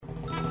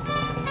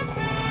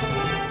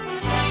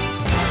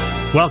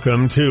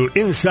Welcome to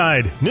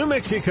Inside New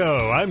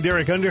Mexico. I'm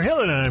Derek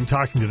Underhill, and I'm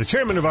talking to the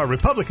chairman of our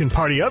Republican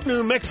Party of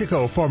New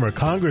Mexico, former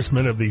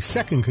congressman of the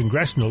 2nd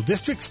Congressional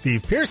District,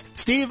 Steve Pearce.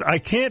 Steve, I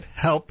can't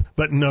help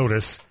but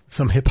notice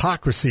some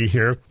hypocrisy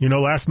here. You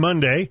know, last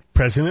Monday,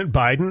 President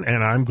Biden,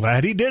 and I'm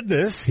glad he did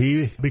this,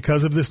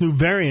 because of this new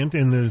variant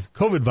in the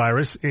COVID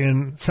virus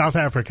in South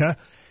Africa,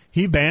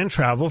 he banned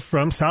travel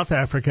from South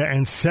Africa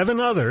and 7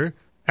 other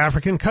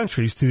African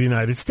countries to the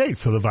United States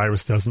so the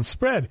virus doesn't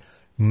spread.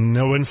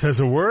 No one says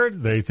a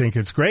word. They think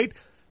it's great.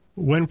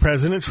 When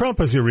President Trump,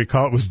 as you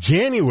recall, it was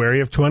January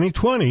of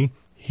 2020,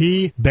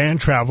 he banned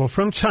travel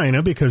from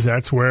China because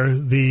that's where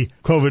the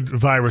COVID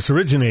virus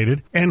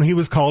originated, and he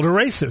was called a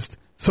racist.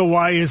 So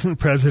why isn't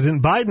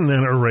President Biden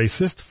then a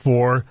racist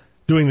for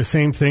doing the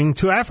same thing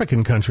to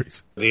African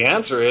countries? The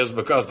answer is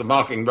because the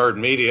mockingbird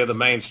media, the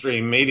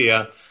mainstream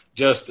media,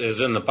 just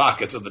is in the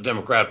pockets of the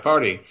Democrat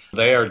Party.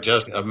 They are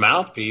just a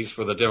mouthpiece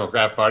for the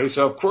Democrat Party,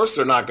 so of course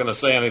they're not going to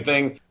say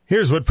anything.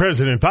 Here's what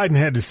President Biden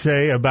had to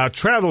say about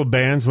travel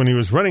bans when he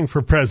was running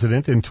for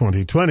president in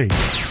 2020.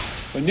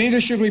 But neither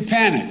should we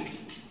panic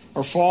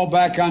or fall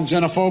back on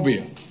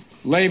xenophobia.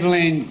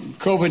 Labeling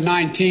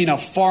COVID-19 a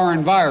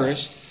foreign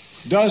virus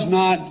does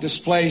not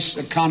displace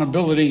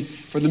accountability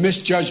for the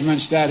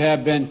misjudgments that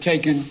have been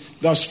taken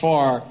thus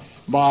far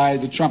by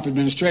the Trump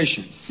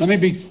administration. Let me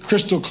be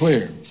crystal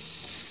clear.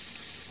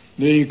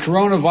 The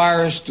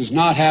coronavirus does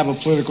not have a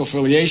political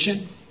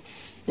affiliation.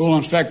 It will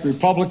infect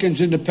Republicans,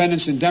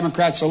 independents, and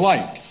Democrats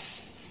alike,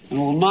 and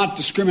will not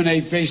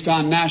discriminate based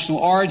on national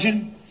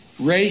origin,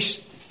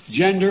 race,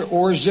 gender,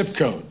 or zip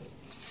code.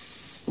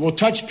 It will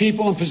touch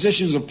people in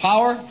positions of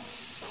power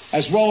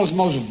as well as the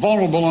most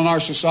vulnerable in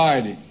our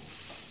society,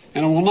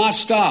 and it will not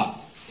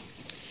stop.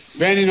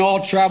 Banning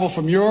all travel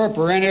from Europe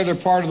or any other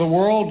part of the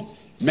world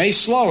may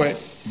slow it,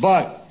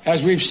 but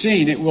as we've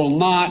seen, it will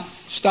not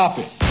stop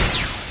it.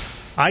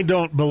 I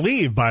don't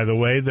believe, by the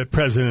way, that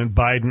President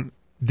Biden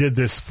did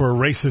this for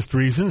racist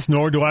reasons,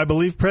 nor do I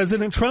believe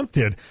President Trump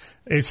did.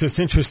 It's just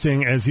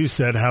interesting, as you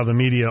said, how the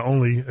media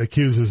only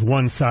accuses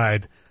one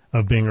side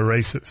of being a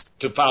racist.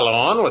 To follow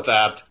on with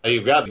that,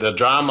 you've got the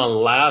drama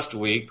last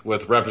week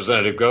with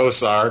Representative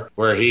Gosar,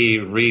 where he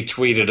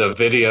retweeted a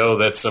video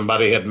that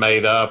somebody had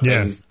made up,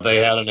 and they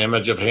had an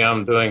image of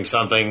him doing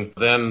something.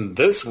 Then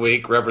this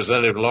week,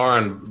 Representative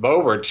Lauren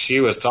Boebert,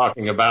 she was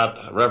talking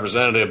about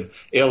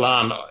Representative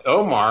Ilhan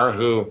Omar,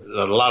 who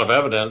a lot of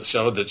evidence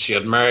showed that she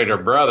had married her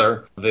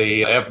brother.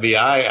 The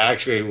FBI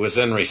actually was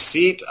in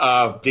receipt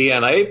of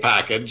DNA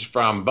package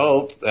from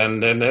both,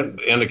 and then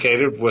it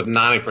indicated with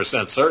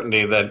 90%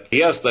 certainty that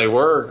yes, they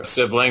were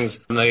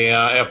siblings. And the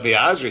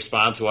FBI's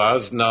response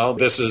was, no,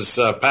 this is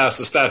past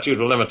the statute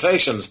of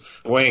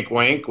limitations. Wink,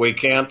 wink, we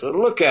can't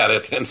look at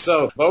it. And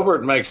so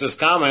Boebert makes his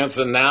comments,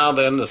 and now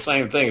then the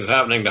same thing is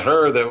happening to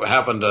her that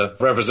happened to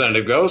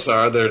Representative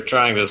Gosar. They're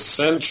trying to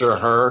censure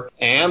her,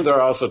 and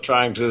they're also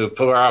trying to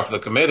pull her off the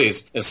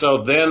committees. And so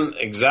then,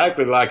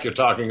 exactly like you're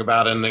talking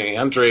about in the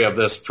entry of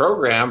this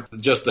program,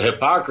 just the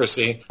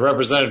hypocrisy,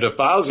 Representative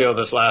Fazio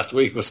this last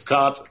week was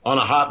caught on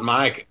a hot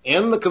mic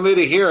in the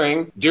committee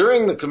hearing,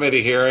 during the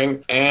committee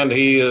hearing, and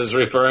he is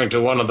referring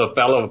to one of the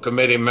fellow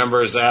committee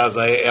members as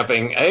a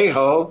effing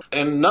a-hole,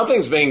 and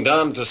nothing's being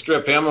done to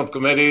strip him of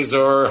committees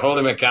or hold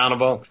him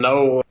accountable.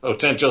 No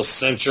potential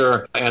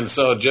censure. And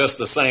so just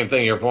the same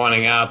thing you're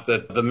pointing out,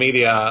 that the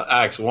media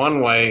acts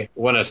one way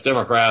when it's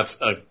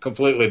Democrats, a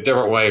completely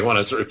different way when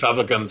it's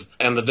Republicans,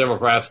 and the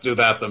Democrats do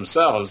that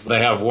themselves. They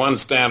have one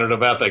standard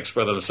of ethics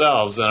for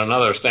themselves and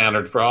another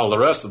standard for all the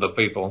rest of the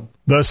people.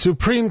 The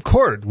Supreme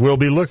Court will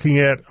be looking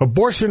at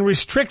abortion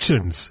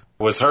restrictions.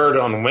 Was heard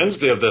on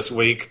Wednesday of this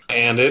week,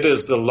 and it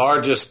is the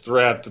largest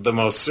threat, the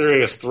most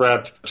serious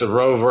threat to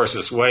Roe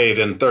versus Wade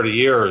in 30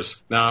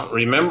 years. Now,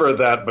 remember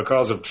that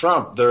because of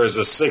Trump, there is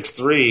a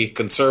 6-3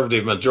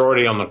 conservative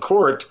majority on the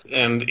court,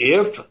 and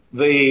if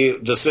the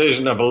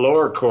decision of a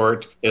lower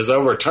court is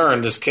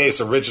overturned, this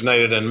case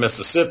originated in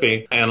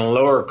Mississippi, and a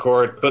lower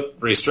court put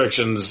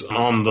restrictions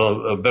on the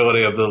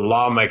ability of the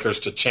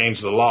lawmakers to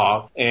change the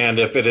law. And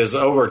if it is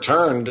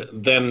overturned,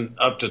 then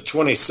up to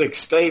 26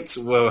 states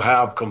will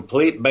have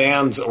complete bans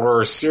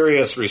or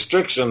serious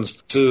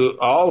restrictions to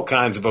all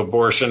kinds of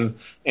abortion.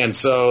 And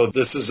so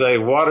this is a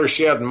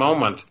watershed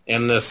moment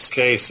in this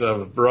case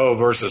of Roe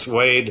versus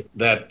Wade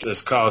that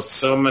has caused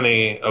so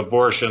many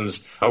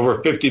abortions,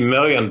 over 50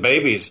 million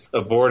babies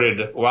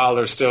aborted while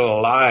they're still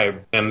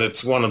alive. And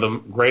it's one of the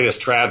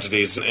greatest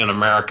tragedies in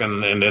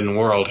American and in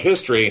world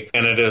history.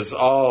 And it is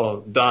all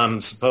done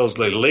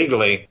supposedly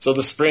legally. So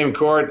the Supreme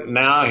Court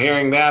now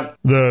hearing that.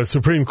 The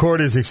Supreme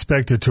Court is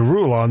expected to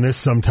rule on this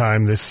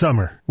sometime this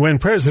summer. When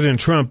President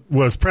Trump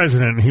was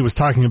president, he was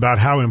talking about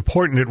how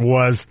important it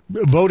was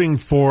voting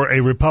for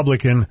a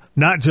Republican,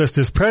 not just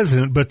as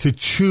president, but to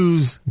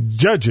choose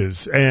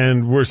judges.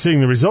 And we're seeing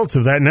the results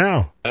of that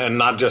now. and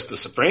not just the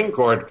Supreme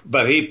Court,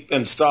 but he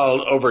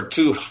installed over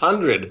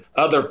 200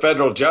 other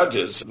federal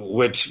judges,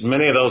 which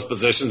many of those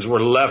positions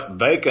were left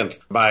vacant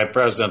by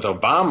President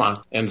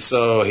Obama. And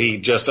so he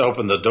just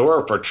opened the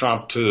door for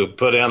Trump to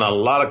put in a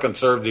lot of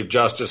conservative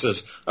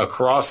justices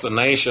across the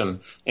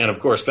nation. And of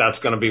course, that's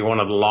going to be one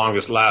of the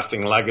longest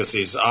lasting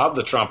legacies of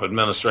the Trump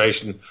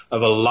administration.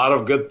 Of a lot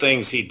of good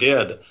things he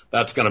did,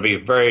 that's going to be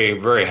very,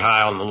 very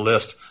high on the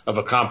list of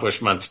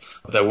accomplishments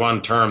that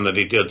one term that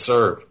he did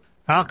serve.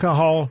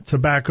 Alcohol,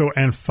 tobacco,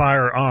 and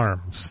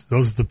firearms.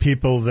 Those are the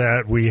people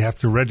that we have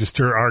to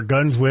register our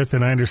guns with,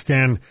 and I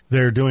understand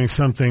they're doing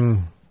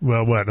something,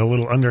 well, a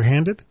little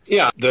underhanded?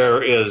 Yeah,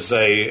 there is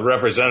a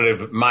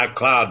representative, Mike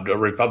Cloud, a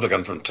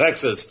Republican from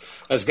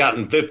Texas, has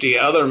gotten 50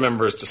 other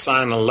members to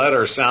sign a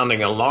letter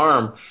sounding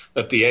alarm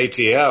that the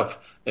ATF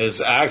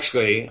is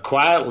actually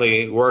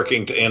quietly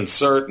working to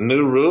insert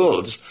new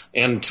rules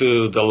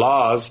into the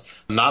laws,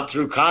 not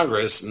through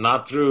Congress,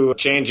 not through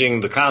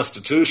changing the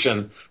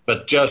Constitution,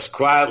 but just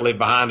quietly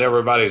behind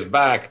everybody's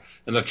back.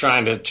 And they're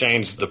trying to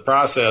change the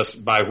process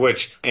by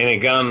which any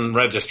gun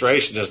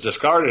registration is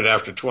discarded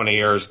after 20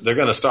 years. They're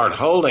going to start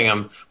holding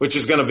them, which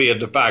is going to be a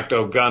de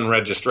facto gun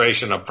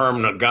registration, a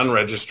permanent gun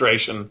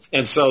registration.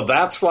 And so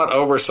that's what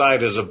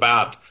oversight is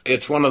about.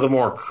 It's one of the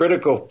more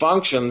critical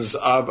functions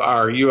of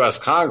our U.S.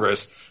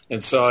 Congress.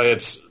 And so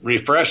it's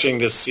refreshing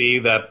to see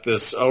that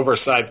this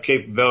oversight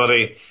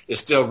capability is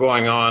still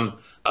going on.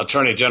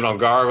 Attorney General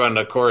Garland,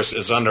 of course,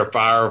 is under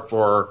fire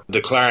for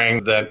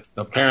declaring that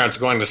the parents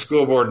going to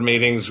school board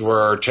meetings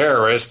were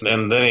terrorists,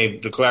 and then he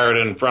declared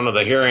in front of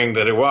the hearing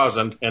that it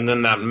wasn't, and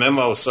then that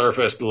memo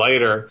surfaced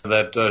later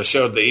that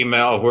showed the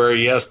email where,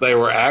 yes, they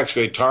were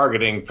actually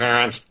targeting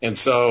parents. And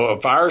so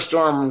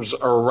firestorms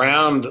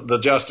around the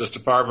Justice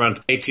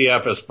Department,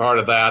 ATF is part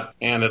of that,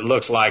 and it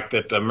looks like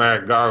that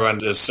Merrick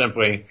Garland is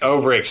simply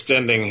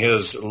overextending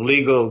his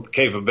legal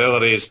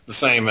capabilities, the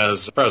same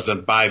as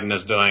President Biden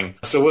is doing.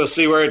 So we'll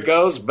see where it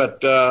goes,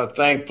 but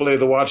thankfully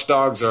the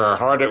watchdogs are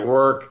hard at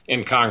work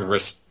in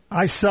Congress.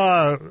 I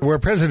saw where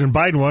President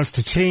Biden wants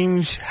to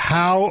change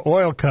how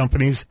oil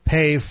companies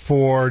pay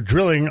for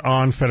drilling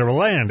on federal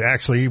land.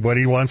 Actually, what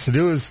he wants to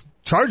do is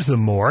charge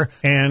them more.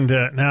 And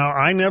now,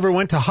 I never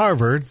went to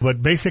Harvard,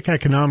 but basic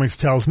economics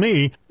tells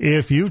me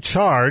if you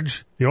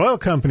charge the oil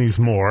companies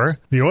more,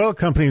 the oil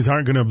companies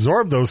aren't going to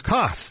absorb those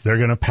costs. They're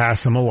going to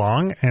pass them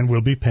along, and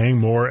we'll be paying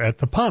more at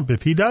the pump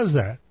if he does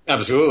that.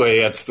 Absolutely.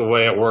 It's the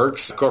way it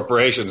works.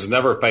 Corporations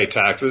never pay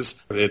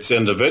taxes. It's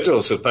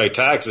individuals who pay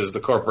taxes. The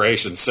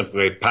corporations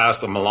simply pass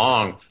them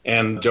along.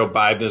 And Joe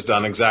Biden has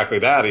done exactly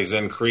that. He's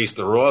increased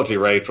the royalty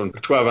rate from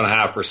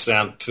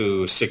 12.5%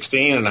 to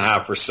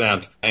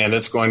 16.5%. And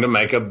it's going to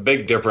make a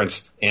big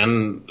difference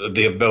in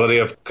the ability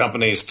of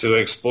companies to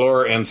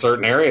explore in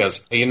certain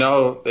areas. You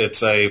know,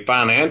 it's a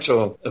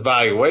financial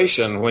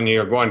evaluation. When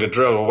you're going to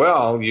drill a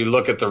well, you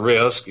look at the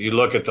risk, you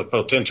look at the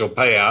potential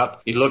payout,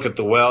 you look at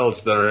the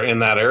wells that are in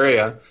that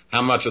area,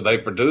 how much are they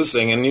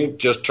producing, and you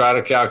just try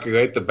to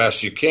calculate the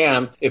best you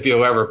can if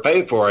you'll ever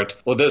pay for it.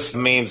 Well, this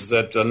means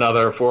that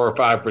another 4 or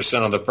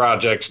 5% of the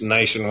projects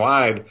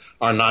nationwide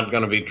are not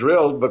going to be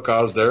drilled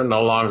because they're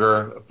no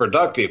longer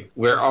productive.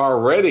 We're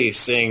already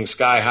seeing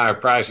sky-high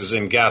prices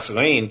in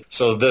gasoline,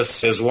 so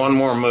this is one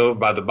more move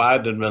by the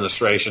Biden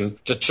administration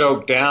to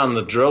choke down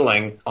the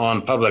drilling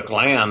on public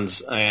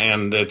lands,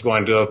 and it's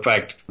going to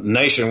affect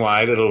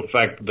nationwide. It'll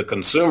affect the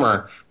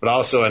consumer, but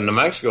also in New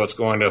Mexico, it's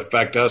going to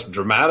affect us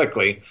dramatically.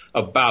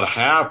 About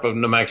half of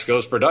New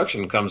Mexico's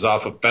production comes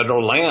off of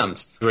federal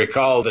lands. You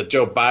recall that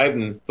Joe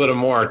Biden put a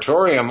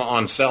moratorium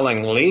on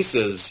selling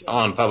leases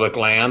on public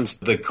lands.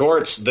 The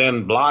courts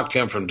then blocked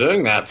him from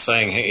doing that,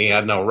 saying he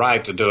had no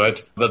right to do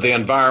it. But the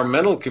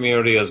environmental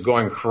community is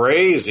going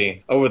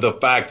crazy over the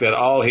fact that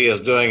all he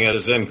is doing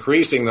is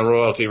increasing the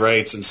royalty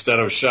rates instead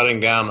of shutting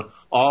down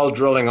all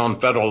drilling on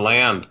federal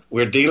land.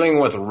 We're dealing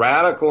with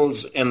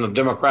radicals in the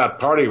Democrat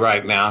Party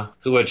right now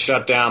who would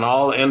shut down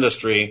all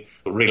industry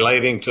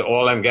relating to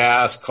oil and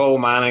gas, coal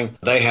mining.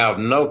 They have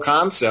no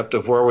concept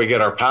of where we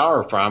get our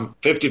power from.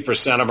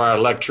 50% of our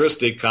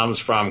electricity comes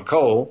from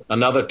coal,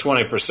 another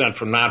 20%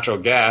 from natural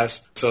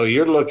gas. So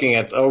you're looking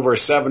at over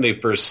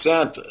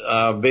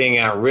 70% being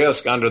at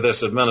risk under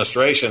this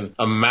administration.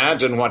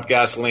 Imagine what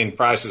gasoline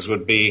prices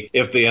would be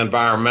if the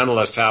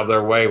environmentalists have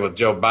their way with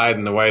Joe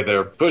Biden the way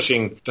they're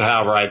pushing to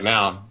have right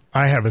now.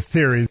 I have a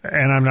theory,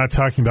 and I'm not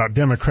talking about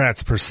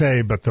Democrats per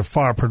se, but the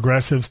far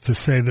progressives, to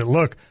say that,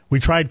 look, we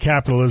tried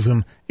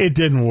capitalism, it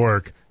didn't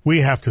work. We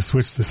have to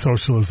switch to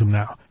socialism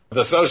now.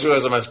 The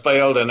socialism has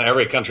failed in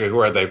every country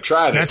where they've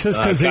tried it. That's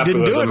just because they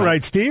didn't do it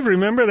right, Steve.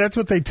 Remember, that's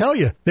what they tell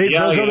you. Those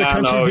other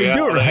countries didn't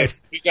do it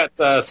right. We got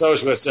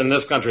socialists in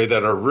this country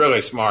that are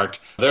really smart.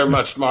 They're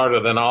much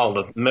smarter than all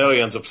the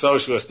millions of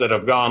socialists that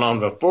have gone on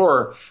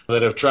before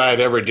that have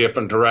tried every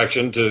different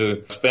direction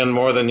to spend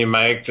more than you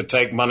make, to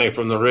take money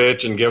from the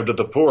rich and give to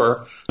the poor.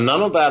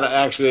 None of that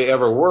actually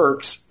ever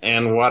works.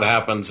 And what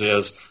happens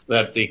is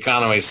that the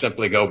economies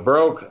simply go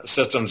broke,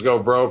 systems go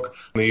broke.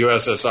 The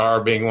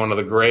USSR being one of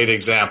the great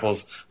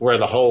examples where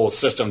the whole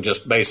system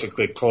just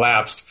basically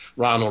collapsed.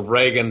 Ronald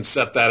Reagan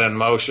set that in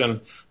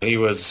motion. He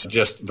was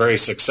just very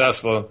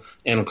successful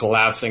in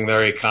collapsing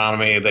their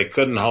economy. They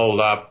couldn't hold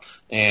up.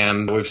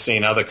 And we've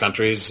seen other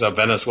countries,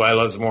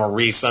 Venezuela's more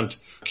recent,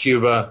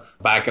 Cuba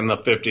back in the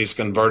 50s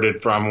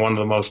converted from one of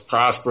the most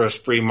prosperous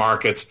free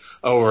markets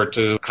over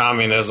to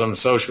communism,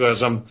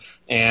 socialism,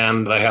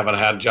 and they haven't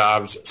had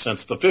jobs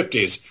since the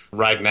 50s.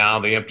 Right now,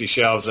 the empty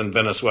shelves in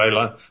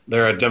Venezuela,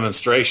 they're a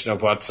demonstration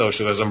of what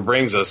socialism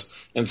brings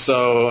us. And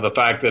so the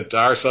fact that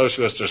our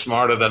socialists are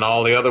smarter than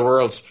all the other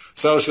world's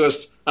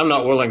socialists, I'm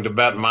not willing to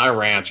bet my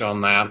ranch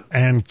on that.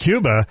 And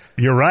Cuba,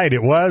 you're right,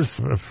 it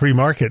was a free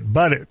market,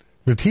 but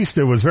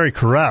Batista was very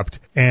corrupt,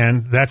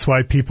 and that's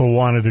why people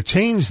wanted to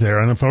change there.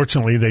 And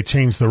unfortunately, they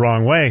changed the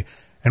wrong way.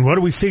 And what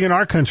do we see in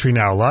our country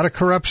now? A lot of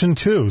corruption,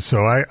 too. So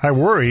I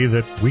worry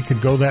that we could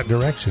go that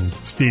direction.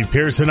 Steve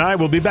Pearce and I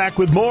will be back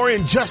with more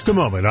in just a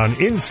moment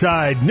on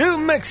Inside New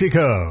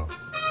Mexico.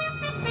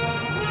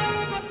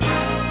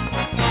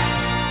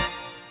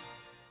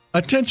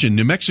 Attention,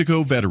 New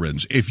Mexico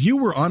veterans. If you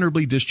were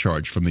honorably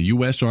discharged from the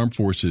U.S. Armed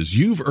Forces,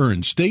 you've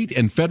earned state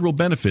and federal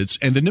benefits,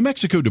 and the New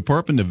Mexico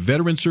Department of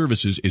Veteran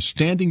Services is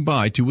standing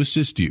by to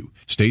assist you.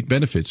 State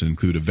benefits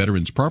include a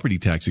veteran's property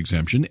tax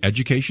exemption,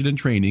 education and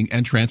training,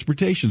 and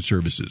transportation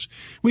services.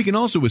 We can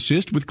also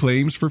assist with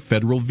claims for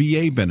federal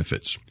VA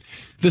benefits.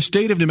 The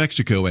state of New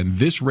Mexico and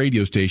this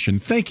radio station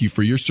thank you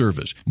for your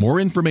service. More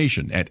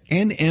information at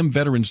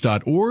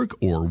nmveterans.org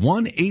or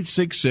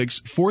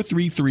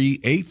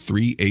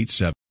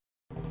 1-866-433-8387.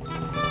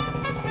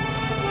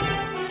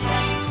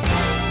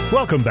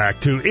 Welcome back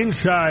to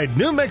Inside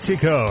New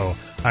Mexico.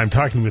 I'm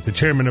talking with the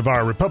chairman of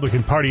our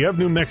Republican Party of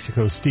New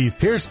Mexico, Steve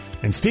Pearce.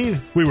 And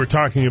Steve, we were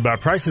talking about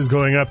prices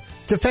going up.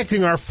 It's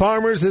affecting our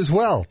farmers as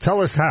well.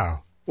 Tell us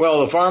how. Well,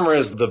 the farmer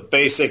is the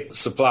basic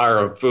supplier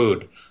of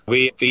food.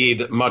 We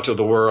feed much of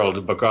the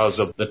world because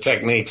of the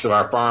techniques of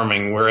our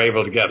farming. We're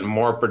able to get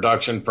more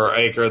production per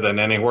acre than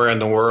anywhere in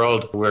the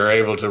world. We're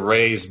able to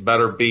raise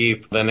better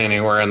beef than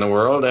anywhere in the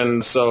world.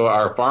 And so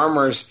our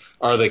farmers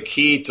are the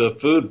key to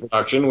food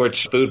production,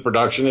 which food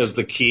production is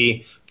the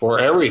key for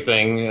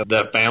everything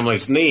that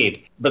families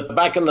need. But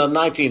back in the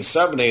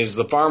 1970s,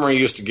 the farmer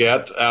used to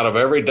get, out of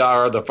every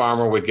dollar, the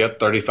farmer would get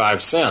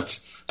 35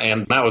 cents.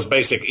 And that was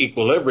basic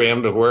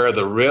equilibrium to where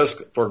the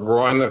risk for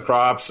growing the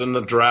crops and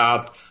the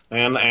drought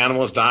and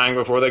animals dying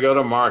before they go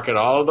to market,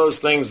 all of those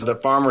things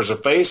that farmers are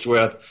faced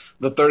with,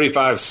 the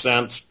 35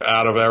 cents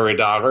out of every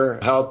dollar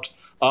helped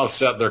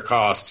offset their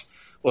costs.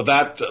 Well,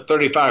 that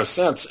 35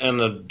 cents in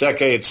the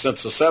decades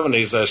since the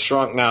 70s has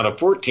shrunk now to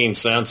 14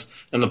 cents,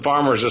 and the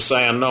farmers are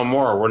saying, no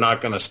more, we're not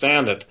going to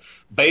stand it.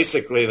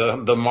 Basically,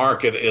 the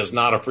market is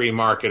not a free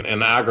market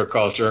in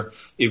agriculture.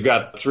 You've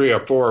got 3 or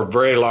 4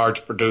 very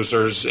large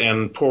producers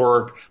in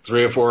pork,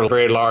 3 or 4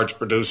 very large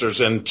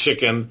producers in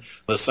chicken,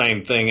 the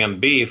same thing in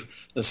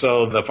beef. And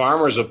so the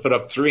farmers have put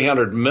up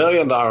 $300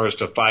 million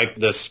to fight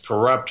this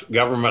corrupt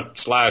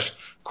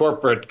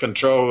government/corporate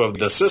control of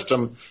the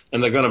system,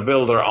 and they're going to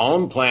build their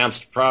own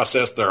plants to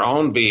process their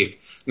own beef.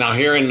 Now,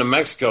 here in New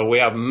Mexico, we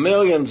have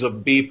millions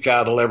of beef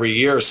cattle every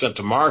year sent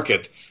to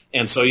market.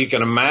 And so you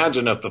can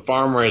imagine if the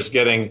farmer is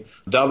getting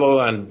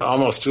double and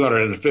almost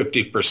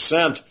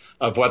 250%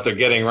 of what they're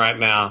getting right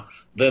now,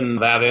 then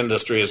that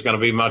industry is going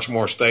to be much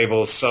more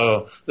stable.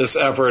 So this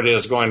effort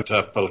is going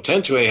to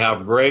potentially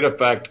have great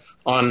effect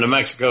on New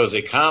Mexico's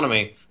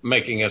economy,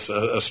 making us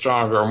a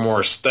stronger,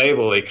 more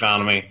stable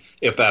economy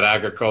if that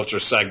agriculture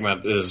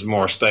segment is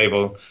more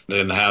stable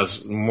and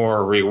has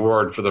more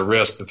reward for the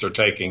risk that they're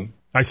taking.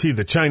 I see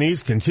the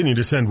Chinese continue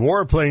to send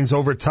warplanes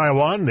over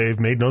Taiwan. They've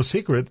made no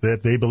secret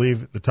that they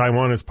believe that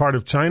Taiwan is part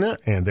of China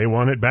and they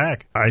want it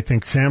back. I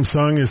think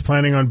Samsung is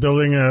planning on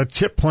building a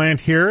chip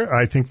plant here.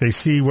 I think they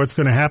see what's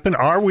going to happen.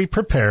 Are we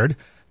prepared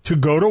to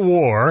go to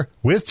war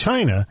with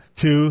China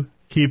to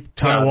keep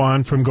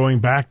Taiwan from going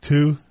back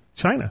to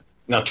China?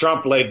 Now,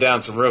 Trump laid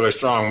down some really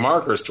strong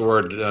markers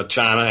toward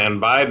China, and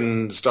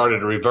Biden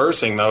started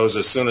reversing those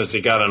as soon as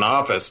he got in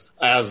office.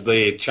 As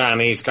the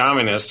Chinese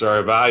communists are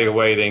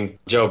evaluating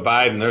Joe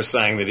Biden, they're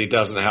saying that he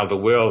doesn't have the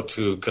will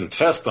to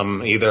contest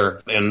them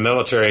either in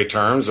military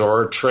terms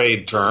or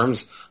trade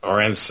terms or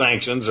in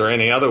sanctions or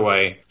any other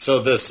way. So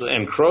this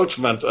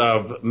encroachment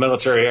of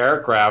military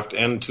aircraft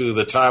into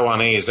the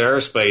Taiwanese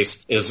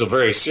airspace is a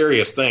very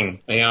serious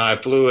thing. You know, I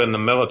flew in the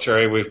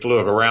military. We flew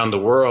around the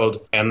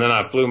world, and then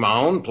I flew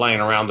my own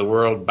plane around the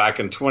world back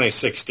in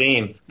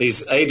 2016.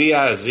 These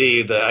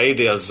ADIZ, the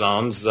ADIZ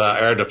zones, the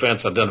Air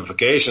Defense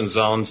Identification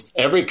Zones,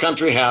 every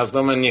country has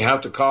them, and you have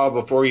to call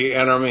before you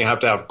enter them. You have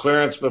to have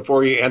clearance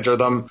before you enter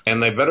them,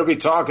 and they better be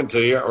talking to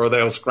you or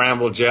they'll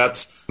scramble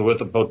jets. with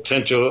the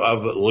potential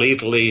of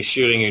lethally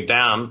shooting you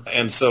down.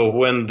 And so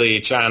when the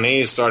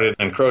Chinese started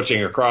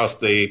encroaching across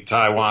the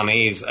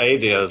Taiwanese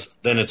areas,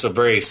 then it's a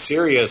very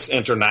serious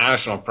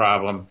international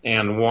problem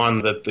and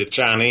one that the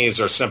Chinese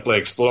are simply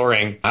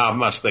exploring how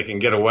much they can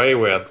get away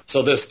with.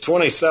 So this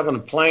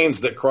 27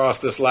 planes that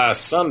crossed this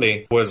last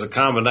Sunday was a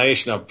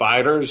combination of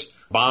fighters,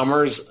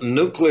 bombers,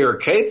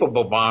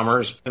 nuclear-capable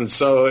bombers. And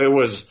so it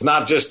was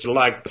not just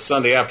like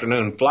Sunday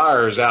afternoon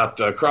flyers out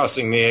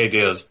crossing the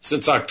areas.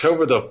 Since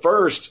October the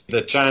 1st,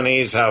 the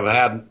Chinese have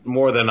had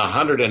more than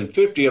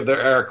 150 of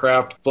their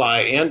aircraft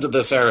fly into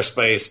this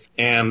airspace.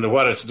 And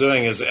what it's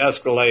doing is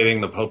escalating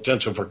the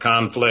potential for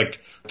conflict.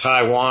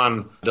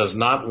 Taiwan does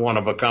not want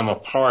to become a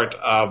part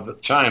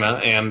of China,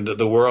 and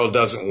the world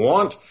doesn't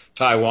want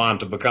Taiwan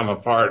to become a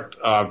part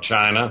of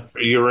China.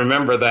 You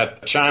remember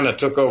that China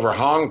took over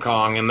Hong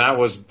Kong, and that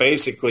was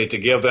basically to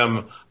give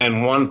them,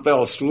 in one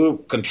fell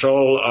swoop,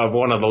 control of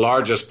one of the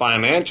largest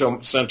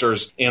financial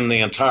centers in the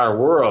entire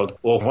world.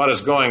 Well, what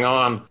is going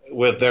on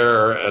with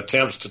their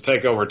attempts to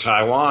take over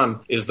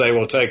Taiwan is they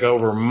will take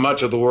over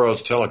much of the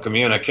world's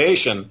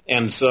telecommunication.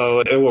 And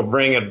so it will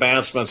bring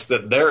advancements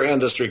that their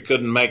industry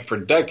couldn't make for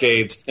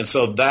decades. And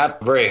so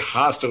that very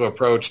hostile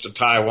approach to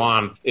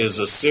Taiwan is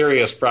a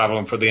serious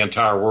problem for the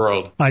entire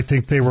world. I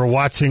think they were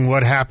watching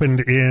what happened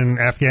in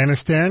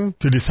Afghanistan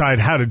to decide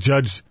how to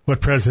judge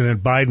what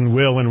President Biden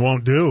will and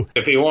won't do.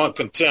 If he won't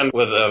contend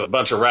with a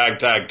bunch of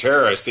ragtag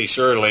terrorists, he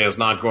surely is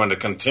not going to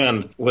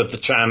contend with the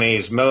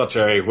Chinese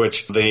military,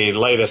 which the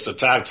latest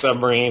attack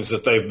submarines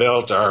that they've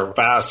built are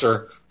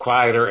faster,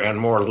 quieter, and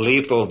more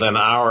lethal than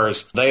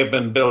ours. They've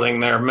been building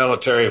their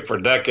military for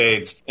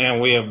decades,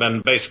 and we have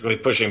been basically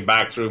pushing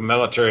back through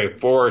military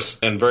force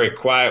in very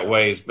quiet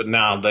ways, but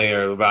now they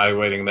are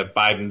evaluating that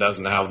Biden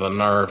doesn't have the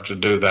nerve to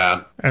do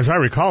that. As I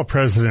recall,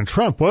 President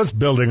Trump was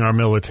building our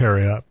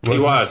military up. He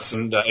was,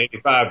 and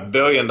 $85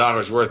 billion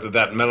worth of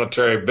that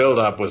military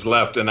buildup was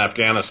left in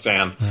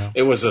Afghanistan. Yeah.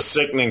 It was a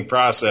sickening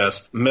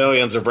process.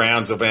 Millions of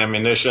rounds of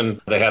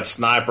ammunition. They had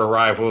sniper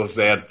rifles.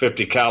 They had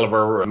 50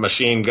 caliber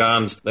machine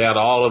guns. They had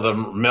all of the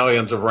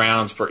millions of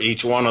rounds for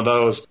each one of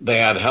those. They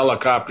had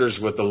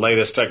helicopters with the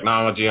latest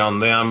technology on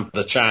them.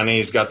 The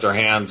Chinese got their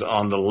hands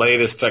on the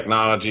latest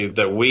technology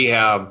that we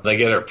have. They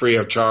get it free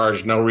of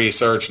charge, no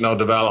research, no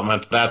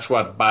development. That's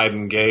what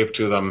Biden gave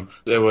to them.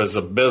 It was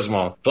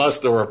abysmal. Plus,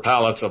 there were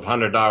pallets of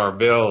 $100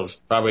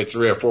 bills, probably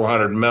 $300 or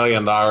 $400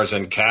 million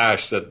in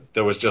cash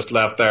that was just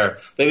left there.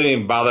 They didn't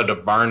even bother to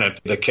burn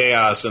it. The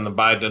chaos in the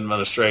Biden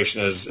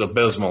administration is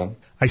abysmal.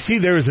 I see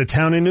there is a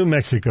town in New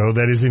Mexico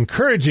that is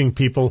encouraging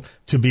people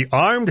to be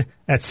armed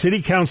at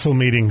city council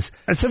meetings.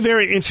 That's a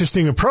very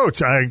interesting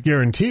approach. I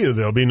guarantee you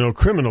there'll be no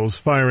criminals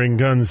firing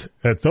guns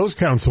at those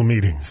council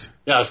meetings.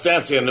 Yeah,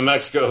 Estancia in New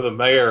Mexico, the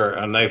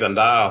mayor, Nathan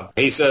Dial,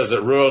 he says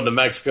that rural New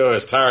Mexico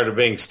is tired of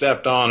being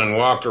stepped on and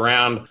walked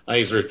around.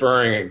 He's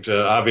referring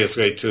to,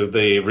 obviously, to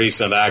the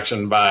recent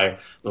action by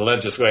the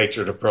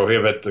legislature to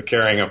prohibit the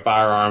carrying of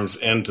firearms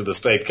into the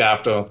state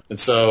capitol. And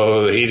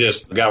so he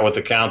just got with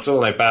the council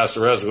and they passed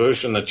a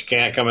resolution that you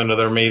can't come into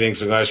their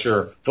meetings unless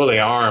you're fully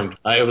armed.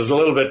 It was a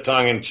little bit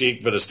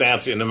tongue-in-cheek, but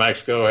Estancia, New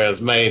Mexico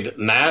has made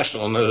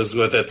national news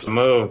with its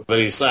move. But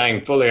he's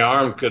saying fully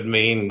armed could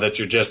mean that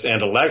you're just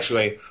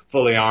intellectually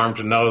fully armed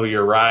to know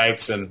your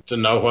rights and to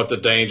know what the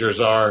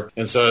dangers are.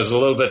 And so it's a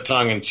little bit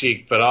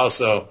tongue-in-cheek, but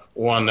also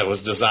one that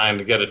was designed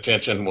to get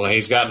attention. Well,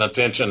 he's gotten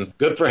attention.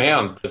 Good for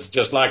him. It's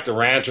just like the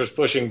ranchers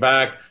pushing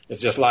back.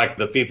 It's just like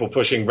the people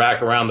pushing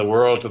back around the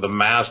world to the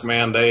mask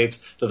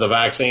mandates, to the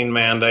vaccine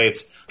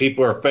mandates.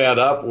 People are fed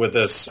up with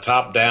this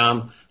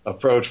top-down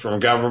approach from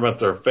government.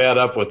 They're fed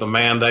up with the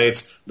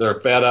mandates.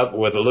 They're fed up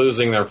with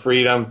losing their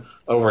freedom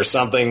over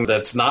something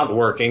that's not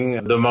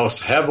working. The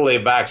most heavily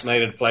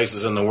vaccinated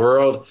places in the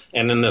world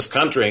and in this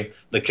country,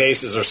 the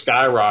cases are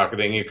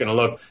skyrocketing. You can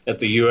look at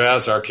the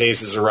U.S. Our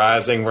cases are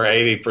rising. We're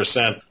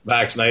 80%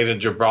 vaccinated.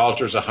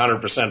 Gibraltar's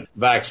 100%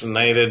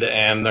 vaccinated,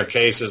 and their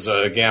cases,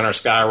 again, are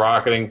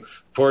skyrocketing.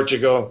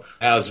 Portugal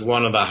has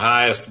one of the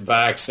highest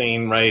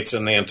vaccine rates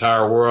in the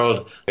entire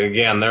world.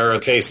 Again, their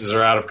cases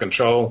are out of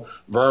control.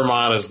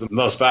 Vermont is the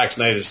most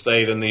vaccinated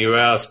state in the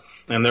U.S.,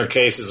 and their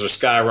cases are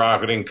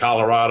skyrocketing.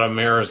 Colorado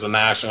mirrors the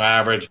national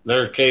average.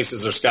 Their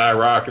cases are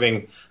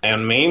skyrocketing.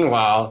 And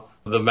meanwhile,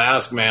 the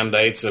mask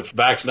mandates, if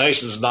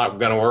vaccination is not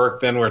going to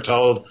work, then we're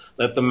told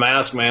that the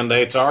mask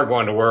mandates are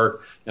going to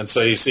work. And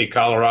so you see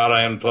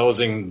Colorado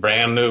imposing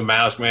brand new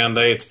mask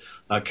mandates.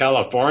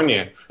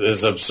 California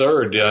is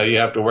absurd. You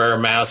have to wear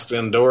masks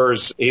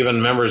indoors,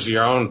 even members of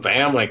your own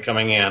family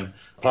coming in.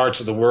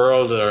 Parts of the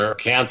world are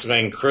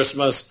canceling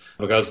Christmas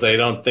because they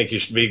don't think you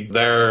should be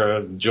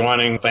there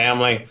joining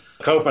family.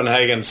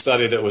 Copenhagen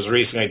study that was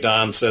recently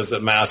done says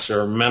that masks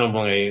are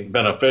minimally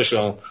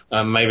beneficial,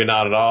 maybe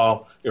not at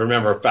all. You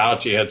remember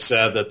Fauci had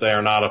said that they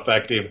are not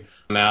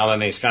effective now,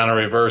 and he's kind of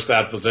reversed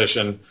that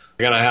position.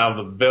 We're going to have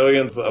the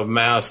billions of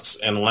masks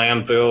in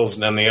landfills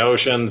and in the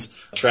oceans,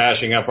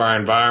 trashing up our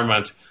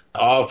environment,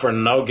 all for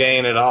no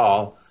gain at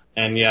all.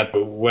 And yet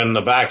when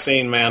the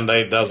vaccine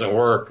mandate doesn't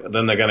work,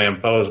 then they're going to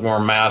impose more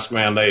mask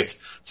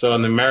mandates So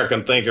in the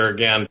American Thinker,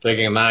 again,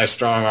 taking a nice,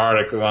 strong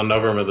article on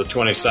November the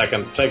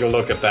 22nd, take a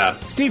look at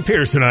that. Steve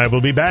Pearce and I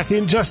will be back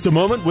in just a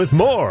moment with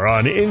more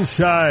on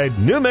Inside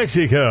New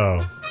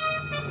Mexico.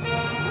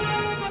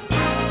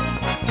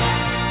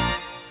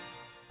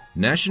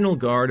 National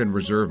Guard and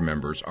Reserve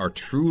members are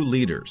true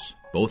leaders,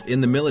 both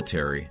in the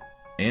military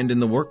and in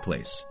the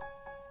workplace.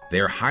 They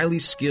are highly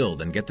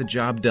skilled and get the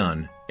job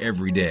done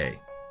every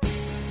day.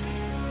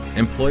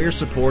 Employer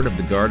support of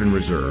the Guard and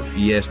Reserve,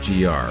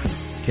 ESGR,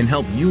 can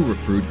help you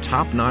recruit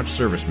top-notch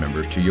service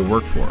members to your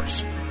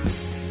workforce.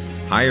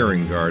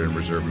 Hiring Guard and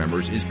Reserve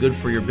members is good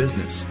for your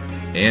business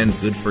and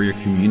good for your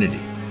community.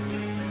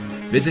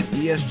 Visit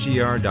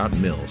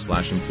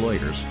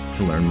esgr.mil/employers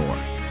to learn more.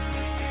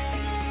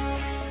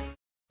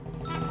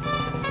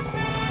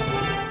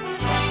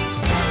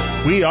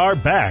 We are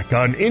back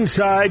on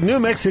Inside New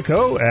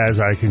Mexico as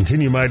I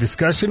continue my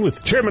discussion with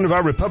the chairman of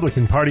our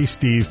Republican Party,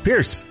 Steve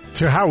Pearce,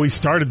 to how we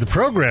started the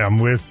program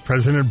with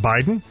President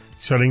Biden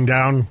shutting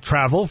down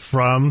travel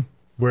from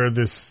where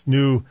this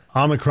new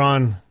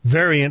Omicron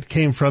variant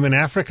came from in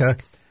Africa.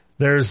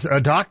 There's a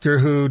doctor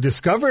who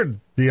discovered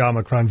the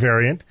Omicron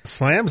variant,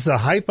 slams the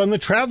hype on the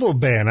travel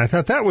ban. I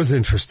thought that was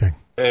interesting.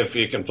 If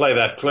you can play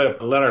that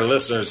clip, let our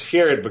listeners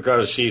hear it,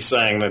 because she's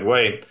saying that,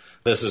 wait,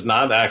 this is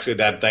not actually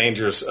that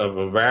dangerous of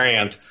a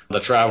variant. The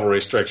travel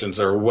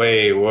restrictions are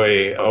way,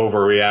 way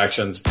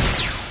overreactions.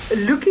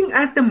 Looking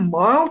at the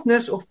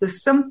mildness of the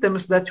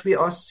symptoms that we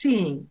are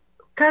seeing,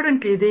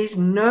 currently there's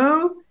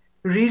no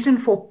reason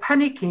for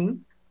panicking,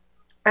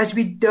 as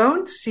we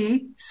don't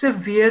see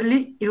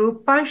severely ill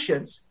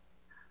patients.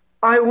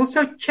 I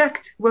also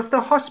checked with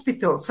the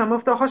hospitals, some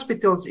of the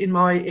hospitals in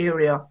my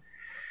area.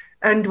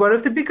 And one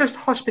of the biggest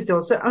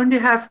hospitals, they only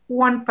have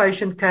one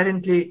patient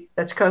currently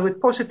that's COVID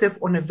positive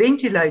on a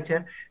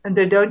ventilator, and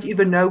they don't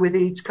even know whether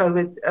it's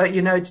COVID,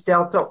 it's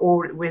Delta,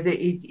 or whether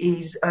it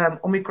is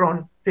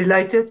Omicron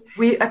related.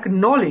 We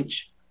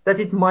acknowledge that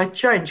it might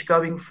change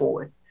going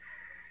forward.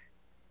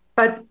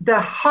 But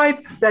the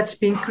hype that's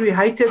been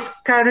created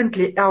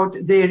currently out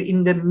there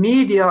in the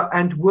media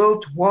and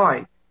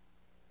worldwide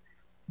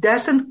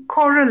doesn't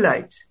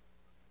correlate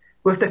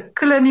with the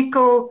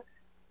clinical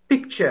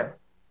picture.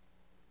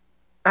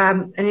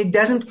 And it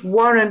doesn't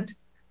warrant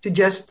to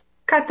just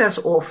cut us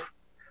off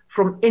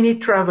from any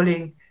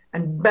traveling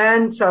and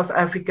ban South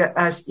Africa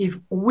as if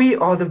we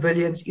are the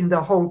villains in the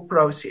whole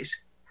process.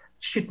 It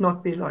should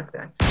not be like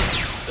that.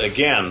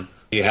 Again,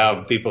 you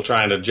have people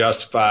trying to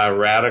justify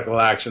radical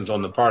actions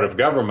on the part of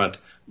government,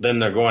 then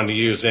they're going to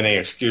use any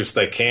excuse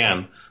they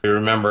can. You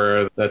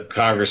remember that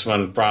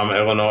congressman from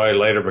Illinois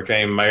later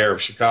became mayor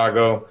of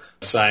Chicago,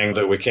 saying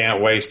that we can't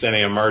waste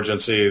any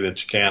emergency,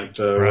 that you can't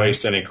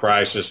waste any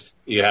crisis.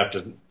 You have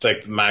to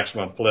take the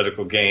maximum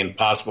political gain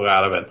possible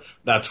out of it.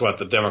 That's what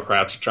the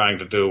Democrats are trying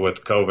to do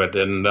with COVID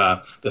and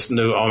this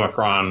new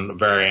Omicron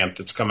variant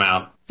that's come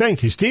out.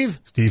 Thank you,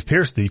 Steve. Steve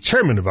Pearce, the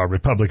chairman of our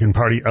Republican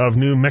Party of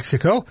New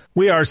Mexico.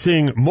 We are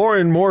seeing more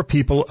and more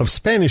people of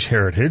Spanish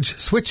heritage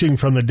switching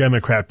from the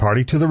Democrat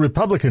Party to the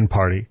Republican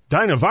Party.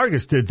 Dinah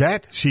Vargas did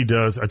that. She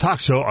does a talk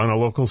show on a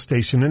local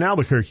station in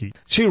Albuquerque.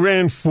 She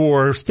ran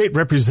for state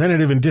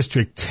representative in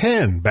District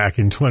 10 back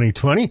in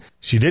 2020.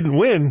 She didn't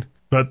win,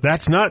 but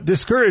that's not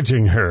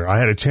discouraging her. I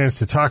had a chance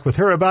to talk with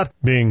her about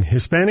being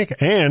Hispanic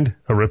and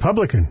a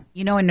Republican.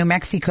 You know, in New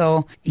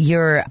Mexico,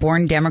 you're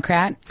born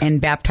Democrat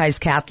and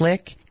baptized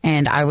Catholic,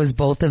 and I was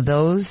both of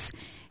those.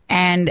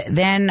 And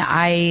then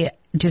I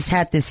just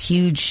had this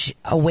huge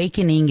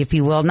awakening, if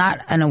you will.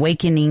 Not an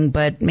awakening,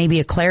 but maybe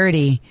a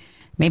clarity.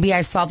 Maybe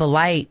I saw the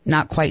light,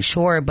 not quite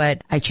sure,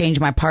 but I changed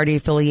my party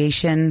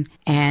affiliation,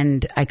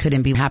 and I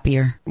couldn't be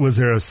happier. Was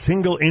there a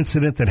single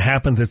incident that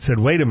happened that said,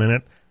 wait a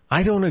minute,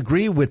 I don't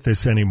agree with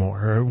this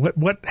anymore? Or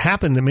what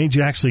happened that made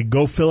you actually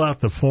go fill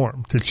out the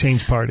form to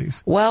change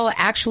parties? Well,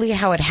 actually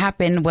how it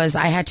happened was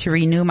I had to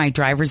renew my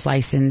driver's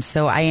license.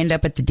 So I end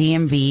up at the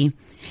DMV,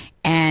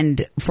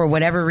 and for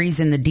whatever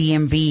reason, the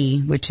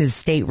DMV, which is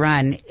state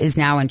run, is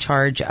now in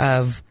charge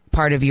of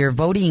part of your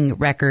voting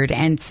record.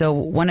 And so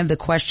one of the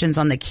questions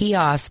on the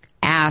kiosk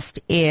asked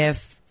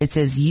if it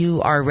says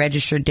you are a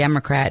registered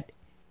Democrat,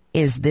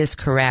 is this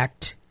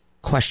correct? ?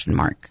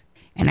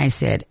 And I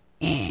said,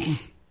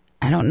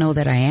 I don't know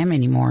that I am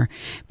anymore,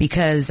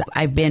 because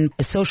I've been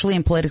socially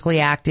and politically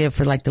active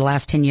for like the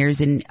last 10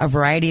 years in a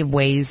variety of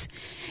ways.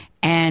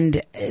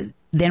 And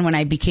then when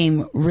I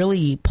became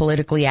really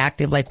politically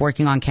active, like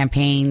working on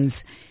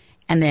campaigns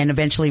and then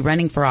eventually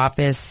running for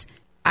office,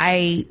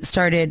 I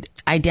started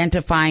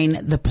identifying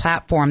the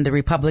platform, the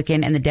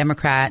Republican and the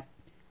Democrat,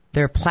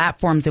 their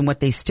platforms and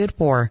what they stood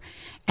for.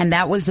 And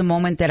that was the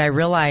moment that I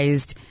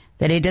realized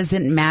that it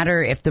doesn't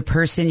matter if the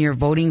person you're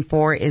voting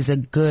for is a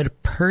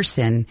good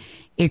person.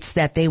 It's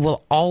that they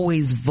will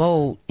always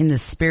vote in the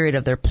spirit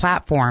of their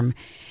platform.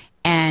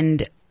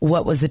 And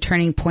what was a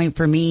turning point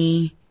for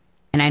me,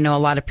 and I know a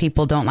lot of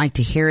people don't like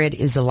to hear it,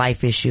 is a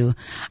life issue.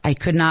 I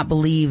could not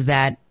believe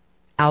that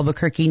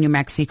Albuquerque, New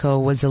Mexico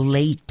was a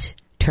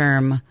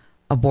late-term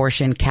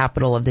abortion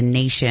capital of the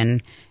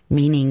nation,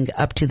 meaning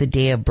up to the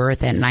day of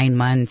birth at 9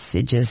 months.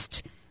 I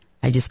just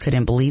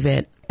couldn't believe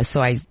it.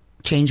 So I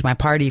changed my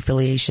party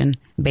affiliation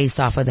based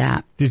off of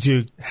that. Did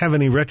you have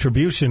any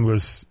retribution?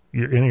 Was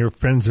any of your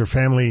friends or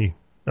family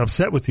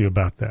upset with you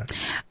about that?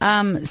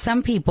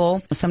 Some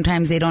people,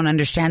 sometimes they don't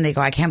understand. They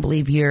go, I can't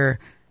believe you're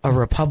a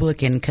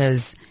Republican,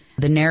 because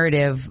the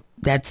narrative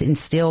that's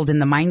instilled in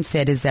the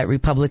mindset is that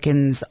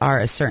Republicans are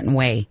a certain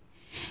way.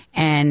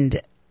 And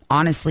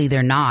honestly,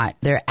 they're not.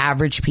 They're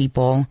average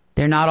people.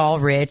 They're not all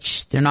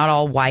rich. They're not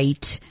all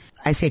white.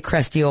 I say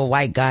crusty old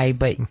white guy,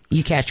 but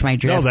you catch my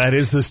drift. No, that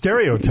is the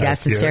stereotype.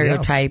 That's the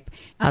stereotype. Yeah.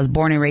 I was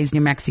born and raised in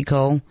New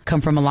Mexico,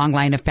 come from a long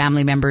line of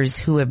family members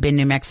who have been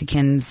New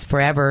Mexicans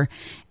forever.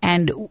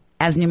 And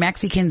as New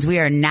Mexicans, we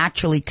are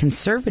naturally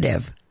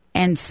conservative.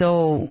 And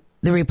so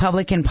the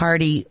Republican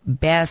Party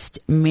best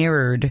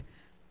mirrored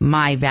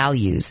my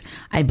values.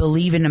 I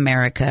believe in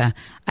America.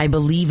 I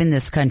believe in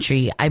this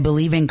country. I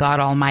believe in God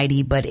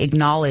Almighty, but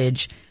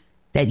acknowledge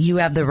that you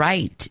have the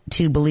right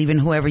to believe in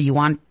whoever you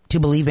want to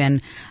believe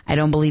in. I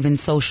don't believe in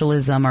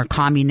socialism or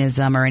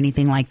communism or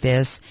anything like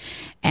this.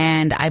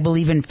 And I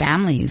believe in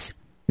families,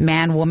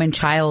 man, woman,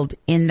 child,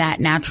 in that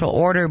natural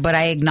order, but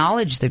I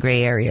acknowledge the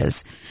gray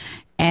areas.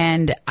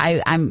 And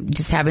I'm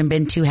just haven't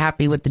been too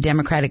happy with the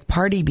Democratic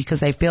Party,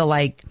 because I feel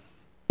like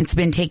it's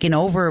been taken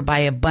over by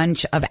a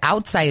bunch of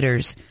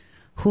outsiders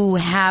who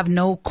have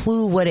no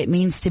clue what it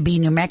means to be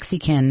New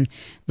Mexican.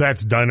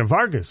 That's Dinah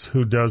Vargas,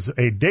 who does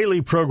a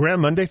daily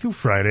program Monday through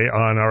Friday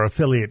on our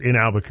affiliate in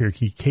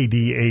Albuquerque,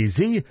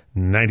 KDAZ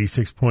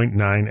 96.9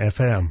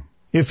 FM.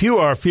 If you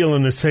are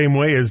feeling the same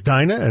way as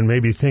Dinah and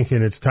maybe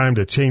thinking it's time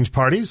to change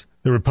parties,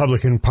 the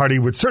Republican Party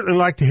would certainly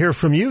like to hear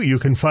from you. You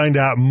can find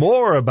out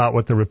more about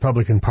what the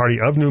Republican Party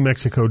of New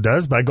Mexico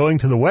does by going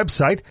to the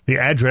website. The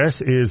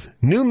address is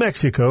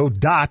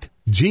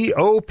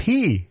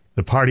newmexico.gop.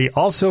 The party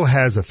also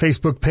has a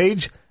Facebook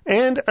page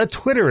and a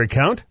Twitter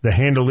account. The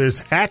handle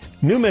is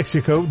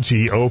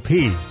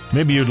 @NewMexicoGOP.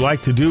 Maybe you'd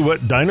like to do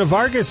what Dinah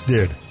Vargas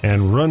did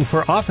and run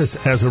for office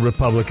as a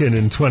Republican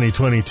in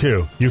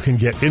 2022. You can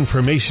get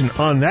information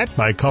on that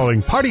by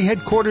calling party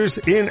headquarters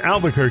in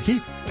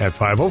Albuquerque at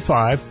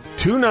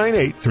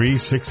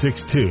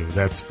 505-298-3662.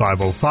 That's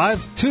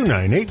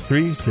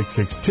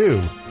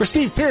 505-298-3662. For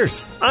Steve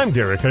Pearce, I'm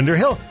Derek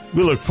Underhill.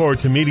 We look forward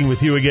to meeting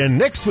with you again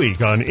next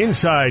week on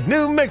Inside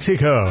New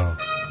Mexico.